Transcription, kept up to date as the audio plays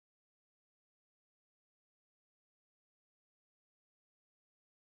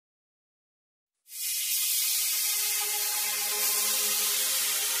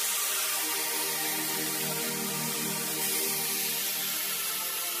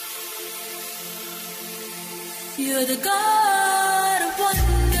You're the God of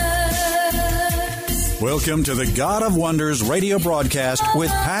wonders. Welcome to the God of Wonders radio broadcast with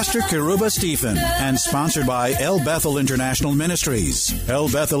Pastor Kiruba Stephen and sponsored by El Bethel International Ministries. El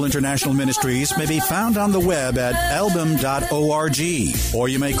Bethel International Ministries may be found on the web at album.org, or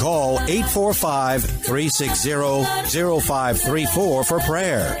you may call 845-360-0534 for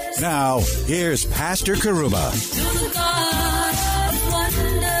prayer. Now, here's Pastor Kiruba. You're the God of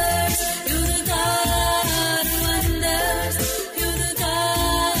wonders. You're the God of wonders. You're the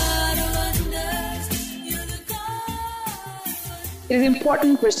God of wonders. You're the God of wonders. It is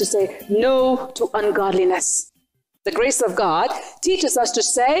important for us to say no to ungodliness. The grace of God teaches us to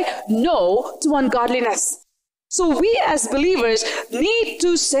say no to ungodliness. So we as believers need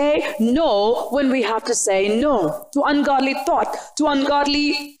to say no when we have to say no to ungodly thought, to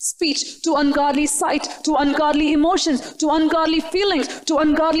ungodly speech, to ungodly sight, to ungodly emotions, to ungodly feelings, to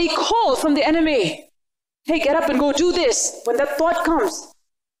ungodly call from the enemy. Hey, get up and go do this. When that thought comes,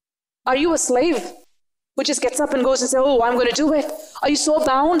 are you a slave who just gets up and goes and says, oh, I'm going to do it? Are you so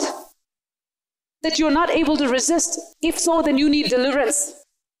bound that you're not able to resist? If so, then you need deliverance.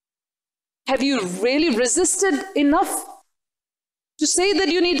 Have you really resisted enough to say that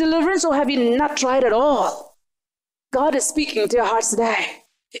you need deliverance, or have you not tried at all? God is speaking to your hearts today.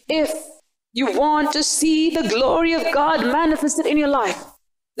 If you want to see the glory of God manifested in your life,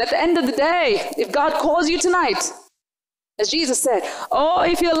 at the end of the day, if God calls you tonight, as Jesus said, oh,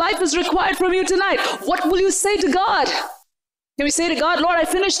 if your life is required from you tonight, what will you say to God? Can we say to God, Lord, I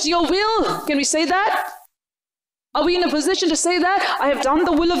finished your will? Can we say that? Are we in a position to say that? I have done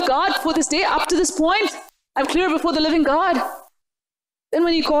the will of God for this day up to this point. I'm clear before the living God. Then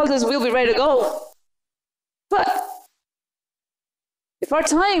when He calls us, we'll be ready to go. But if our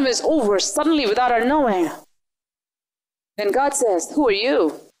time is over suddenly without our knowing, then God says, who are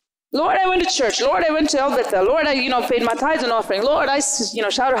you? Lord, I went to church. Lord, I went to El Bethel. Lord, I paid my tithes and offering. Lord, I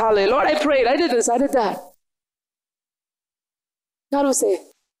shouted hallelujah. Lord, I prayed. I did this. I did that. God will say,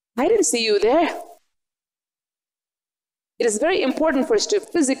 I didn't see you there. It is very important for us to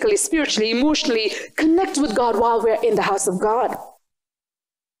physically, spiritually, emotionally connect with God while we're in the house of God.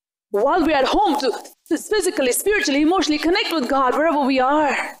 While we're at home, to physically, spiritually, emotionally connect with God wherever we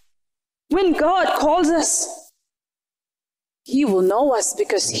are. When God calls us, He will know us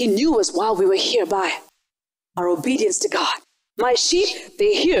because He knew us while we were here by our obedience to God. My sheep,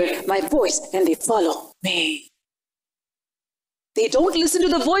 they hear my voice and they follow me. They don't listen to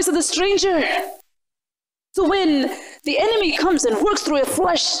the voice of the stranger. So when the enemy comes and works through your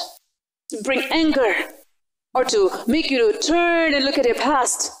flesh to bring anger, or to make you to turn and look at your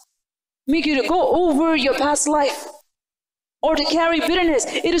past, make you to go over your past life, or to carry bitterness,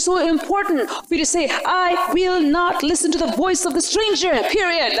 it is so important for you to say, I will not listen to the voice of the stranger,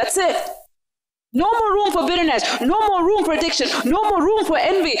 period. That's it. No more room for bitterness, no more room for addiction, no more room for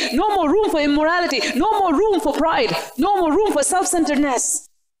envy, no more room for immorality, no more room for pride, no more room for self-centeredness.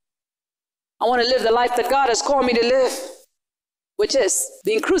 I want to live the life that God has called me to live, which is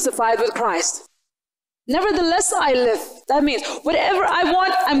being crucified with Christ. Nevertheless, I live. That means whatever I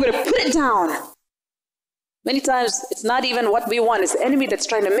want, I'm going to put it down. Many times, it's not even what we want. It's the enemy that's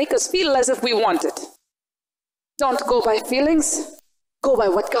trying to make us feel as if we want it. Don't go by feelings. Go by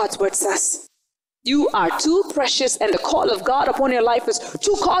what God's word says. You are too precious, and the call of God upon your life is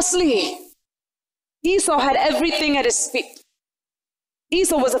too costly. Esau had everything at his feet.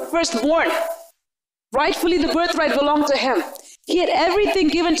 Esau was the firstborn. Rightfully, the birthright belonged to him. He had everything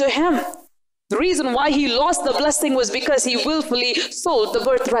given to him. The reason why he lost the blessing was because he willfully sold the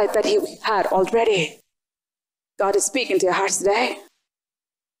birthright that he had already. God is speaking to your hearts today.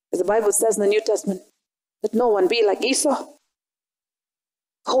 As the Bible says in the New Testament, let no one be like Esau.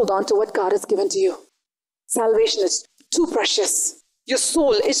 Hold on to what God has given to you. Salvation is too precious. Your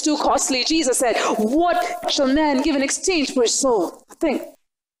soul is too costly. Jesus said, what shall man give in exchange for his soul? Nothing.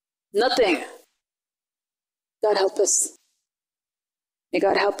 Nothing. God help us. May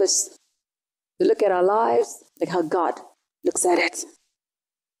God help us to look at our lives like how God looks at it.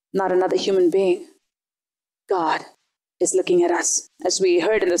 Not another human being. God is looking at us. As we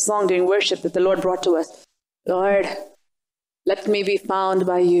heard in the song during worship that the Lord brought to us. Lord, let me be found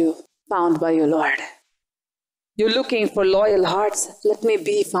by you, Lord. You're looking for loyal hearts. Let me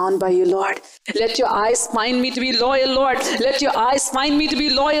be found by you, Lord. Let your eyes find me to be loyal, Lord. Let your eyes find me to be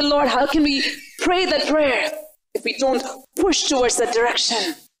loyal, Lord. How can we pray that prayer if we don't push towards that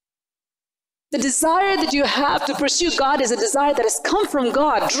direction? The desire that you have to pursue God is a desire that has come from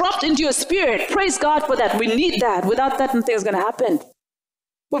God, dropped into your spirit. Praise God for that. We need that. Without that, nothing's going to happen.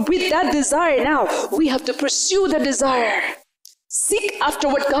 But with that desire now, we have to pursue the desire. Seek after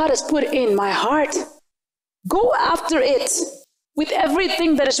what God has put in my heart. Go after it with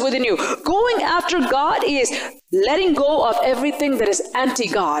everything that is within you. Going after God is letting go of everything that is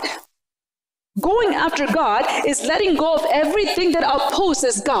anti-God. Going after God is letting go of everything that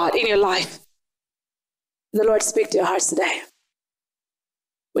opposes God in your life. The Lord speak to your hearts today.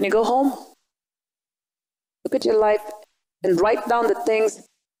 When you go home, look at your life and write down the things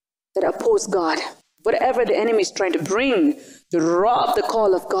that oppose God. Whatever the enemy is trying to bring to rob the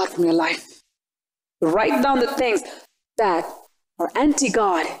call of God from your life. Write down the things that are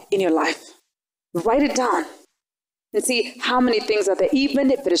anti-God in your life. Write it down and see how many things are there. Even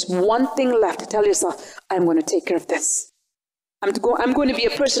if there is one thing left, tell yourself, I'm going to take care of this. I'm going to be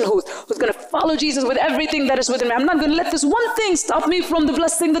a person who's going to follow Jesus with everything that is within me. I'm not going to let this one thing stop me from the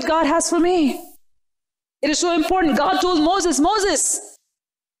blessing that God has for me. It is so important. God told Moses, Moses,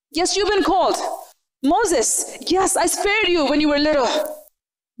 yes, you've been called. Moses, yes, I spared you when you were little.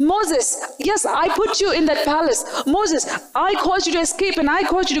 Moses, yes, I put you in that palace. Moses, I caused you to escape and I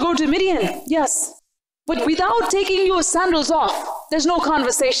caused you to go to Midian. Yes. But without taking your sandals off, there's no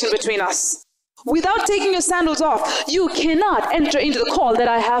conversation between us. Without taking your sandals off, you cannot enter into the call that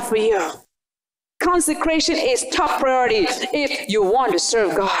I have for you. Consecration is top priority if you want to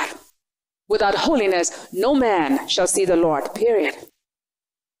serve God. Without holiness, no man shall see the Lord, period.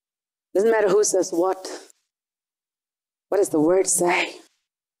 Doesn't matter who says what. What does the word say?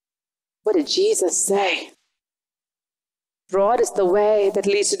 What did Jesus say? Broad is the way that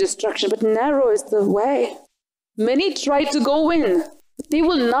leads to destruction, but narrow is the way. Many try to go in, but they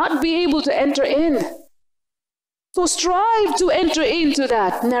will not be able to enter in. So strive to enter into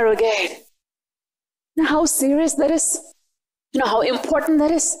that narrow gate. You know how serious that is? You know how important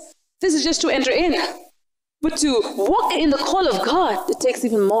that is? This is just to enter in. But to walk in the call of God, it takes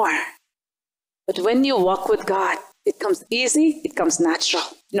even more. But when you walk with God, it comes easy, it comes natural.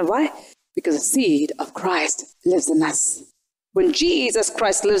 You know why? Because the seed of Christ lives in us. When Jesus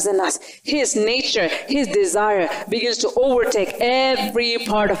Christ lives in us, his nature, his desire begins to overtake every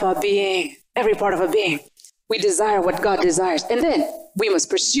part of our being. Every part of our being. We desire what God desires. And then we must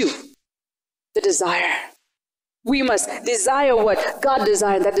pursue the desire. We must desire what God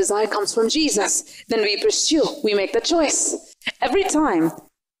desires. That desire comes from Jesus. Then we pursue. We make the choice. Every time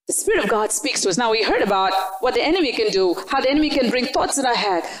the Spirit of God speaks to us. Now we heard about what the enemy can do, how the enemy can bring thoughts in our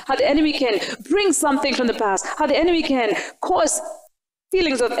head, how the enemy can bring something from the past, how the enemy can cause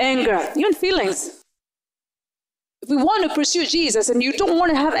feelings of anger, even feelings. If we want to pursue Jesus and you don't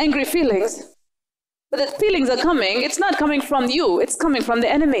want to have angry feelings, but the feelings are coming, it's not coming from you, it's coming from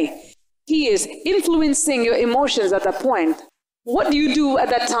the enemy. He is influencing your emotions at that point. What do you do at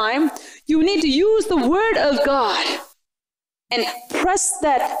that time? You need to use the Word of God and press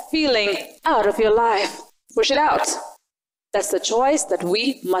that feeling out of your life. Push it out. That's the choice that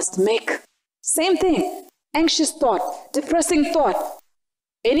we must make. Same thing. Anxious thought, depressing thought,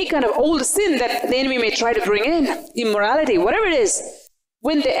 any kind of old sin that the enemy may try to bring in, immorality, whatever it is.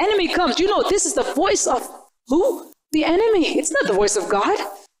 When the enemy comes, you know this is the voice of who? The enemy. It's not the voice of God.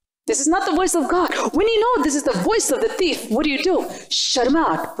 This is not the voice of God. When you know this is the voice of the thief, what do? Shut him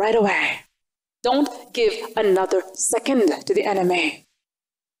out right away. Don't give another second to the enemy.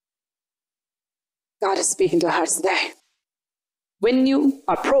 God is speaking to our hearts today. When you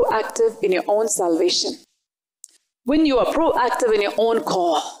are proactive in your own salvation, when you are proactive in your own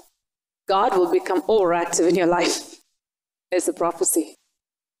call, God will become overactive in your life. It's a prophecy.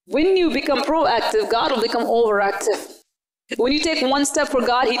 When you become proactive, God will become overactive. When you take one step for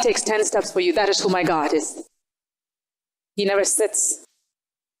God, he takes 10 steps for you. That is who my God is. He never sits.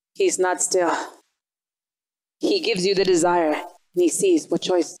 He's not still. He gives you the desire, and he sees what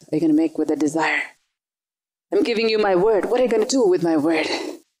choice are you going to make with the desire. I'm giving you my word. What are you going to do with my word?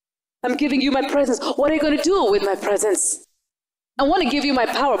 I'm giving you my presence. What are you going to do with my presence? I want to give you my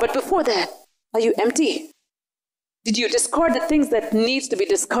power, but before that, are you empty? Did you discard the things that needs to be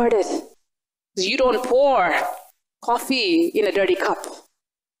discarded? Because you don't pour coffee in a dirty cup.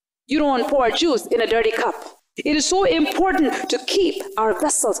 You don't pour juice in a dirty cup. It is so important to keep our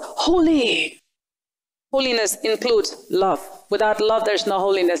vessels holy. Holiness includes love. Without love, there's no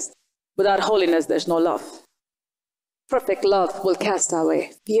holiness. Without holiness, there's no love. Perfect love will cast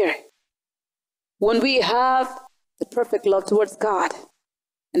away fear. When we have the perfect love towards God,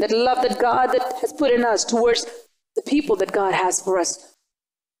 and that love that God that has put in us towards the people that God has for us,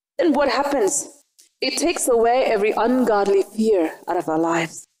 then what happens? It takes away every ungodly fear out of our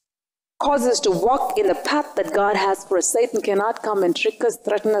lives. Causes us to walk in the path that God has for us. Satan cannot come and trick us,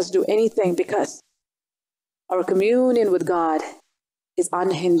 threaten us, do anything, because our communion with God is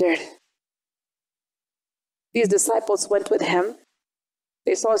unhindered. These disciples went with him.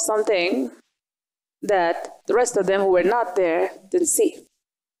 They saw something that the rest of them who were not there didn't see.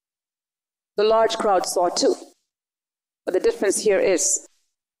 The large crowd saw too. But the difference here is,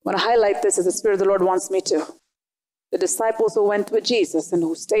 I want to highlight this as the Spirit of the Lord wants me to. The disciples who went with Jesus and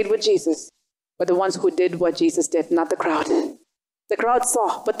who stayed with Jesus were the ones who did what Jesus did, not the crowd. The crowd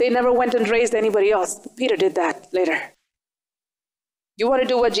saw, but they never went and raised anybody else. Peter did that later. You want to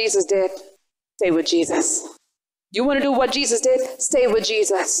do what Jesus did? Stay with Jesus. You want to do what Jesus did? Stay with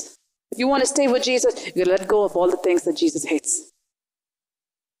Jesus. If you want to stay with Jesus, you let go of all the things that Jesus hates.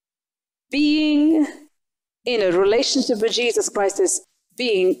 Being in a relationship with Jesus Christ is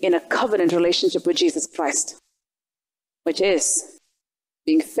being in a covenant relationship with Jesus Christ, which is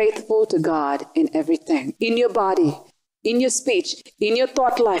being faithful to God in everything. In your body, in your speech, in your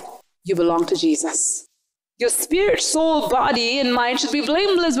thought life, you belong to Jesus. Your spirit, soul, body, and mind should be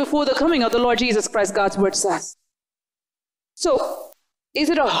blameless before the coming of the Lord Jesus Christ, God's word says. So, is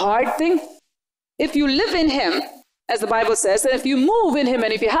it a hard thing? If you live in Him, as the Bible says, and if you move in Him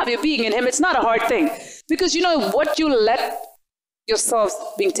and if you have your being in Him, it's not a hard thing. Because you know what you let yourselves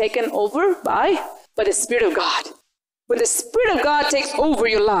being taken over by the Spirit of God. When the Spirit of God takes over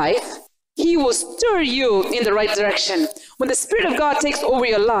your life, He will stir you in the right direction. When the Spirit of God takes over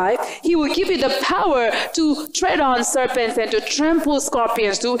your life, He will give you the power to tread on serpents and to trample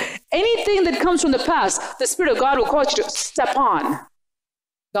scorpions, to anything that comes from the past, the Spirit of God will cause you to step on.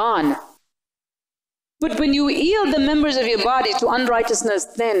 Gone. But when you yield the members of your body to unrighteousness,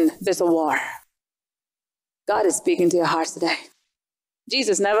 then there's a war. God is speaking to your hearts today.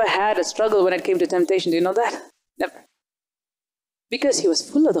 Jesus never had a struggle when it came to temptation. Do you know that? Never. Because He was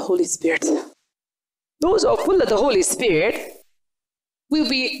full of the Holy Spirit. Those who are full of the Holy Spirit will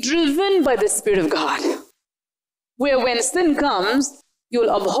be driven by the Spirit of God. Where when sin comes, you will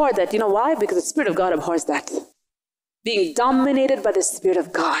abhor that. You know why? Because the Spirit of God abhors that. Being dominated by the Spirit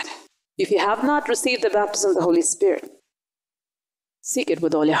of God. If you have not received the baptism of the Holy Spirit, seek it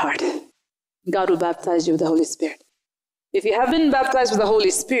with all your heart. God will baptize you with the Holy Spirit. If you have been baptized with the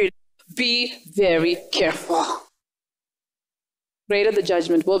Holy Spirit, be very careful. Greater the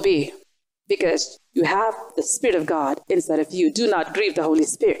judgment will be because you have the Spirit of God inside of you. Do not grieve the Holy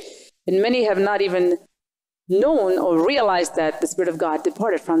Spirit. And many have not even known or realized that the Spirit of God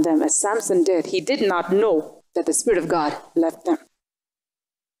departed from them, as Samson did. He did not know that the Spirit of God left them.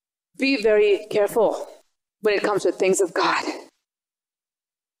 Be very careful when it comes to things of God.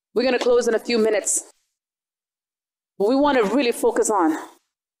 We're going to close in a few minutes. But we want to really focus on,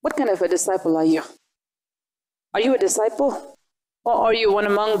 what kind of a disciple are you? Are you a disciple? Or are you one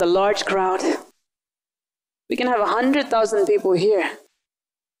among the large crowd? We can have 100,000 people here,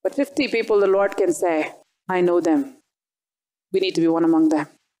 but 50 people the Lord can say, I know them. We need to be one among them.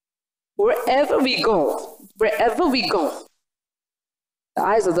 Wherever we go, the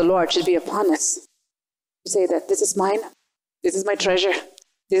eyes of the Lord should be upon us. To say that this is mine, this is my treasure,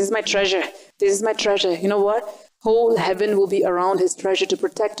 this is my treasure, this is my treasure. You know what? Whole heaven will be around His treasure to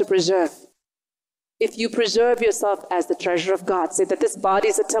protect, to preserve. If you preserve yourself as the treasure of God, say that this body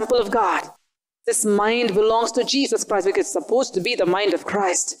is a temple of God. This mind belongs to Jesus Christ because it's supposed to be the mind of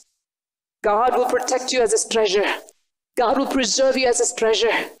Christ. God will protect you as His treasure. God will preserve you as His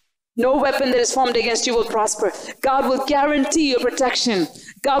treasure. No weapon that is formed against you will prosper. God will guarantee your protection.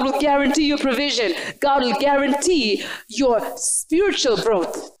 God will guarantee your provision. God will guarantee your spiritual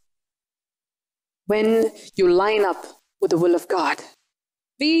growth when you line up with the will of God.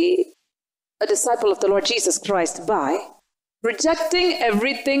 Be a disciple of the Lord Jesus Christ by rejecting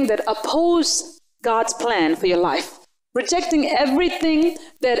everything that opposes God's plan for your life. Rejecting everything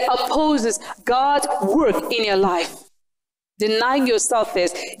that opposes God's work in your life. Denying yourself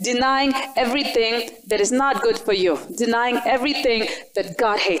is denying everything that is not good for you. Denying everything that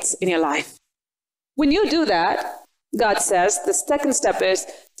God hates in your life. When you do that, God says, the second step is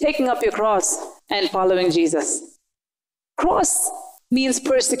taking up your cross and following Jesus. Cross means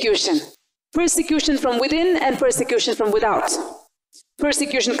persecution. Persecution from within and persecution from without.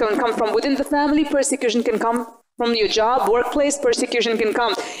 Persecution can come from within the family. Persecution can come from your job, workplace. Persecution can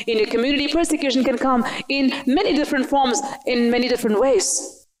come in your community. Persecution can come in many different forms, in many different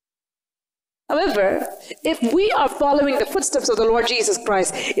ways. However, if we are following the footsteps of the Lord Jesus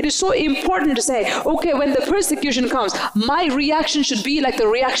Christ, it is so important to say, okay, when the persecution comes, my reaction should be like the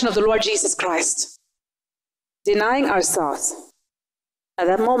reaction of the Lord Jesus Christ. Denying ourselves at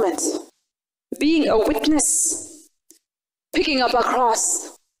that moment. Being a witness, picking up our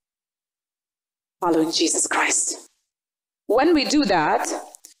cross, following Jesus Christ. When we do that,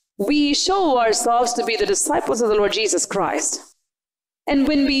 we show ourselves to be the disciples of the Lord Jesus Christ. And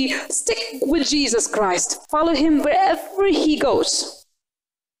when we stick with Jesus Christ, follow Him wherever He goes,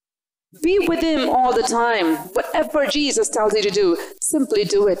 Be with him all the time. Whatever Jesus tells you to do, simply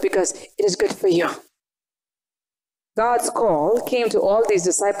do it because it is good for you. God's call came to all these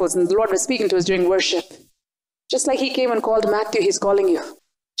disciples, and the Lord was speaking to us during worship. Just like he came and called Matthew, he's calling you.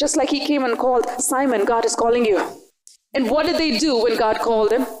 Just like he came and called Simon, God is calling you. And what did they do when God called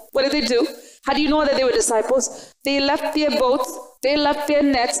them? What did they do? How do you know that they were disciples? They left their boats, they left their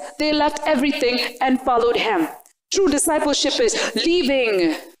nets, they left everything and followed him. True discipleship is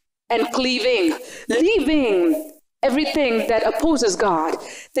leaving and cleaving. Leaving everything that opposes God,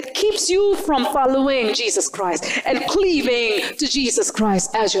 that keeps you from following Jesus Christ, and cleaving to Jesus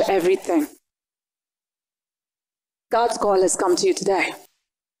Christ as your everything. God's call has come to you today.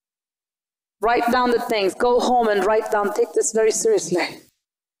 Write down the things. Go home and write down. Take this very seriously.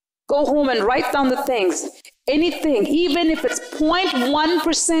 Go home and write down the things. Anything, even if it's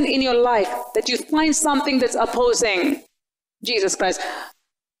 0.1% in your life, that you find something that's opposing Jesus Christ,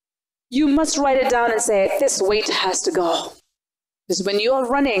 you must write it down and say, this weight has to go. Because when you are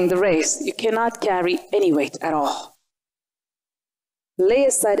running the race, you cannot carry any weight at all. Lay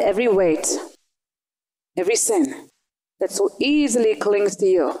aside every weight, every sin that so easily clings to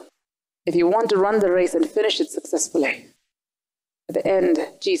you. If you want to run the race and finish it successfully, at the end,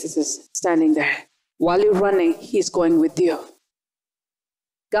 Jesus is standing there. While you're running, he's going with you.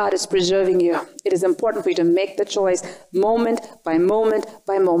 God is preserving you. It is important for you to make the choice moment by moment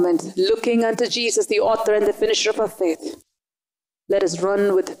by moment, looking unto Jesus, the author and the finisher of our faith. Let us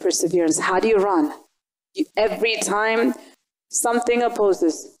run with perseverance. How do you run? Every time something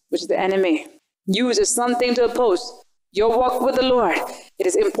opposes, which the enemy uses something to oppose your walk with the Lord, it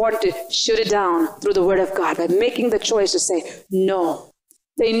is important to shoot it down through the word of God by making the choice to say no.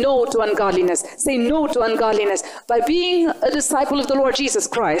 Say no to ungodliness. Say no to ungodliness. By being a disciple of the Lord Jesus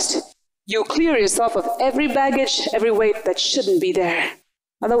Christ, you clear yourself of every baggage, every weight that shouldn't be there.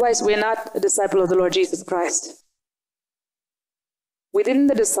 Otherwise, we're not a disciple of the Lord Jesus Christ. Within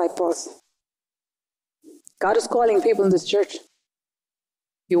the disciples, God is calling people in this church.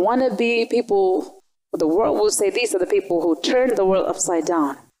 You want to be people, the world will say these are the people who turn the world upside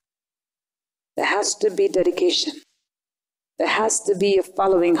down. There has to be dedication. There has to be a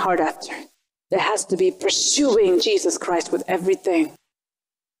following hard after. There has to be pursuing Jesus Christ with everything,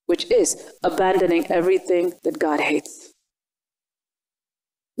 which is abandoning everything that God hates.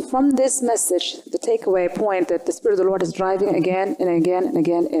 From this message, the takeaway point that the Spirit of the Lord is driving again and again and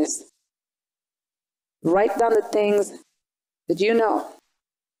again is, write down the things that you know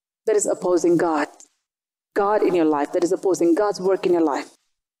that is opposing God. God in your life, that is opposing God's work in your life.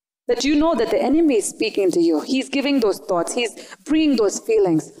 That you know that the enemy is speaking to you. He's giving those thoughts. He's bringing those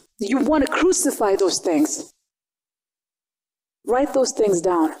feelings. You want to crucify those things. Write those things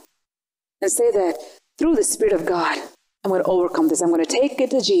down and say that through the Spirit of God, I'm going to overcome this. I'm going to take it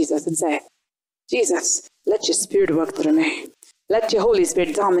to Jesus and say, Jesus, let your Spirit work through me. Let your Holy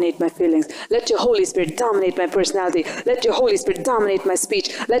Spirit dominate my feelings. Let your Holy Spirit dominate my personality. Let your Holy Spirit dominate my speech.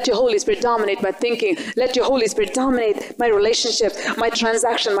 Let your Holy Spirit dominate my thinking. Let your Holy Spirit dominate my relationship, my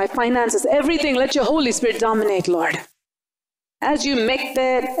transaction, my finances, everything. Let your Holy Spirit dominate, Lord. As you make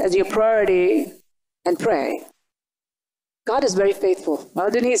that as your priority and pray, God is very faithful.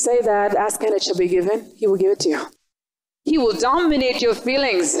 Well, didn't he say that? Ask and it shall be given. He will give it to you. He will dominate your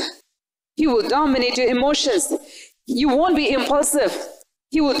feelings. He will dominate your emotions. You won't be impulsive.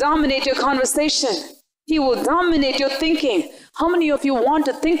 He will dominate your conversation. He will dominate your thinking. How many of you want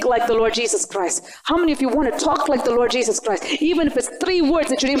to think like the Lord Jesus Christ? How many of you want to talk like the Lord Jesus Christ? Even if it's 3 words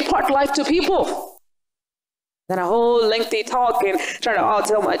that should impart life to people. Then a whole lengthy talk and trying to, I'll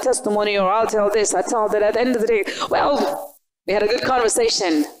tell my testimony or I'll tell this, I tell that. At the end of the day, well, we had a good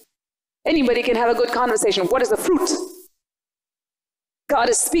conversation. Anybody can have a good conversation. What is the fruit? God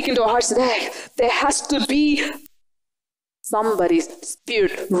is speaking to our hearts today. There has to be somebody's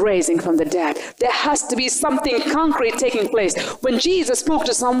spirit raising from the dead. There has to be something concrete taking place. When Jesus spoke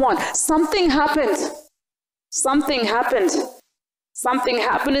to someone, something happened. Something happened. Something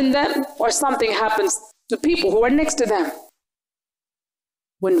happened in them, or something happens to people who are next to them.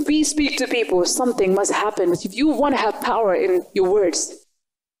 When we speak to people, something must happen. But if you want to have power in your words,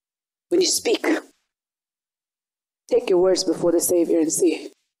 when you speak, take your words before the Savior and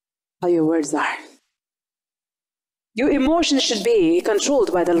see how your words are. Your emotions should be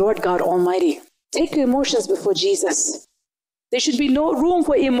controlled by the Lord God Almighty. Take your emotions before Jesus. There should be no room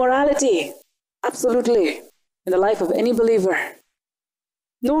for immorality, absolutely, in the life of any believer.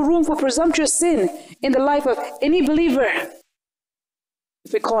 No room for presumptuous sin in the life of any believer,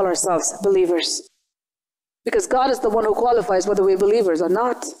 if we call ourselves believers. Because God is the one who qualifies whether we're believers or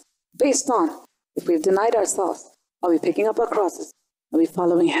not, based on if we've denied ourselves, are we picking up our crosses, are we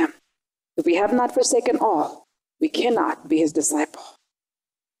following Him? If we have not forsaken all, we cannot be his disciple.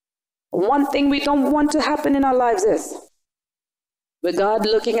 One thing we don't want to happen in our lives is, with God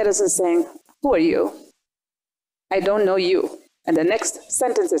looking at us and saying, who are you? I don't know you. And the next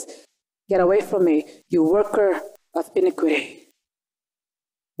sentence is, get away from me, you worker of iniquity.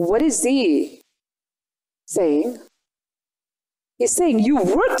 What is he saying? He's saying, you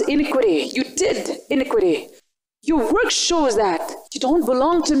worked iniquity. You did iniquity. Your work shows that you don't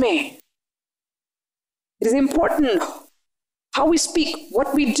belong to me. It is important how we speak,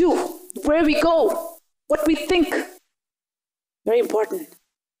 what we do, where we go, what we think. Very important.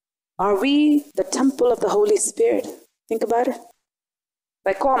 Are we the temple of the Holy Spirit? Think about it. If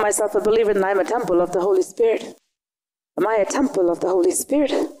I call myself a believer, then I'm a temple of the Holy Spirit. Am I a temple of the Holy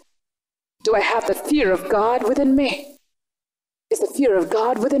Spirit? Do I have the fear of God within me? Is the fear of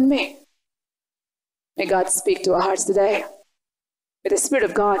God within me? May God speak to our hearts today. May the Spirit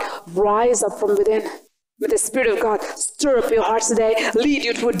of God rise up from within. May the Spirit of God stir up your hearts today, lead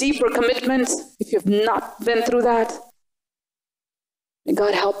you to a deeper commitment if you've not been through that. May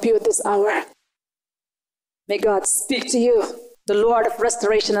God help you at this hour. May God speak to you. The Lord of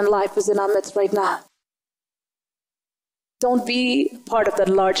restoration and life is in our midst right now. Don't be part of that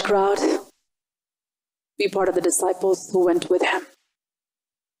large crowd. Be part of the disciples who went with him.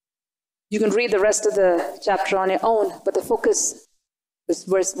 You can read the rest of the chapter on your own, but the focus is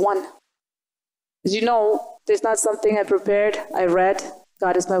verse 1. As you know, there's not something I prepared, I read.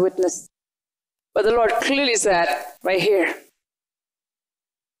 God is my witness. But the Lord clearly said right here,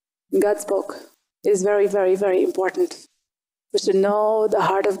 and God spoke. It is very, very, very important for us to know the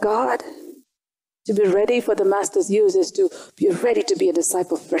heart of God. To be ready for the Master's use is to be ready to be a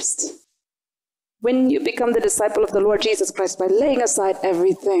disciple first. When you become the disciple of the Lord Jesus Christ by laying aside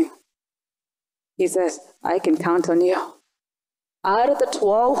everything, he says, I can count on you. Out of the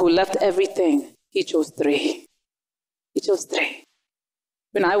 12 who left everything, he chose 3. He chose 3.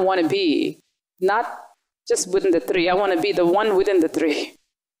 When I want to be not just within the 3, I want to be the one within the 3.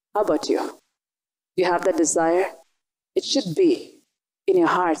 How about you? You have that desire? It should be in your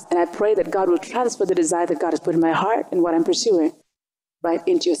hearts. And I pray that God will transfer the desire that God has put in my heart and what I'm pursuing right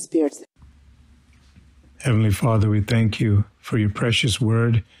into your spirit. Heavenly Father, we thank you for your precious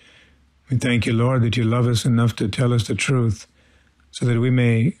word. We thank you, Lord, that you love us enough to tell us the truth so that we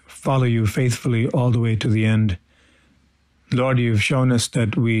may follow you faithfully all the way to the end. Lord, you've shown us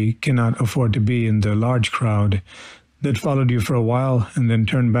that we cannot afford to be in the large crowd that followed you for a while and then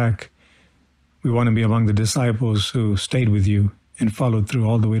turned back. We want to be among the disciples who stayed with you and followed through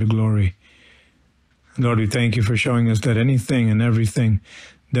all the way to glory. Lord, we thank you for showing us that anything and everything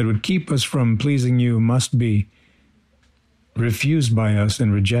that would keep us from pleasing you must be refused by us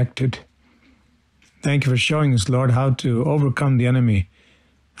and rejected. Thank you for showing us, Lord, how to overcome the enemy,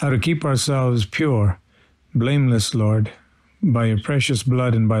 how to keep ourselves pure, blameless, Lord, by your precious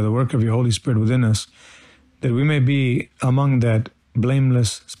blood and by the work of your Holy Spirit within us, that we may be among that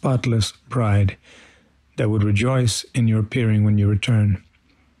blameless, spotless bride that would rejoice in your appearing when you return.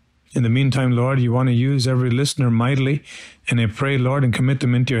 In the meantime, Lord, you want to use every listener mightily, and I pray, Lord, and commit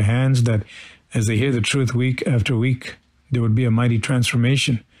them into your hands that as they hear the truth week after week, there would be a mighty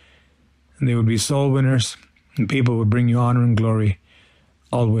transformation, and they would be soul winners, and people would bring you honor and glory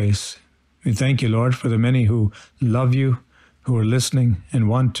always. We thank you, Lord, for the many who love you, who are listening and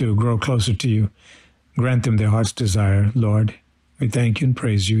want to grow closer to you. Grant them their heart's desire, Lord. We thank you and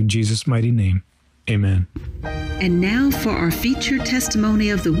praise you in Jesus' mighty name. Amen. And now for our featured testimony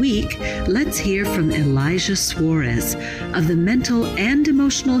of the week, let's hear from Elijah Suarez of the mental and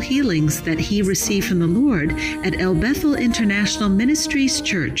emotional healings that he received from the Lord at El Bethel International Ministries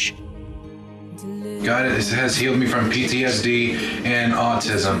Church. God has healed me from PTSD and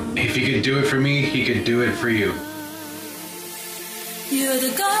autism. If he could do it for me, he could do it for you. You're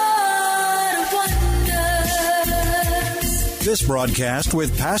the God of wonders. This broadcast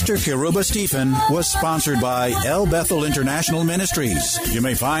with Pastor Kiruba Stephen was sponsored by El Bethel International Ministries. You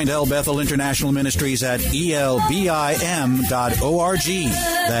may find El Bethel International Ministries at elbim.org.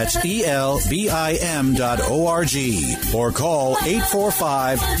 That's elbim.org. Or call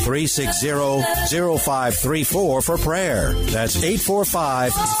 845-360-0534 for prayer. That's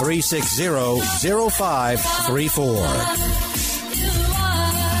 845-360-0534.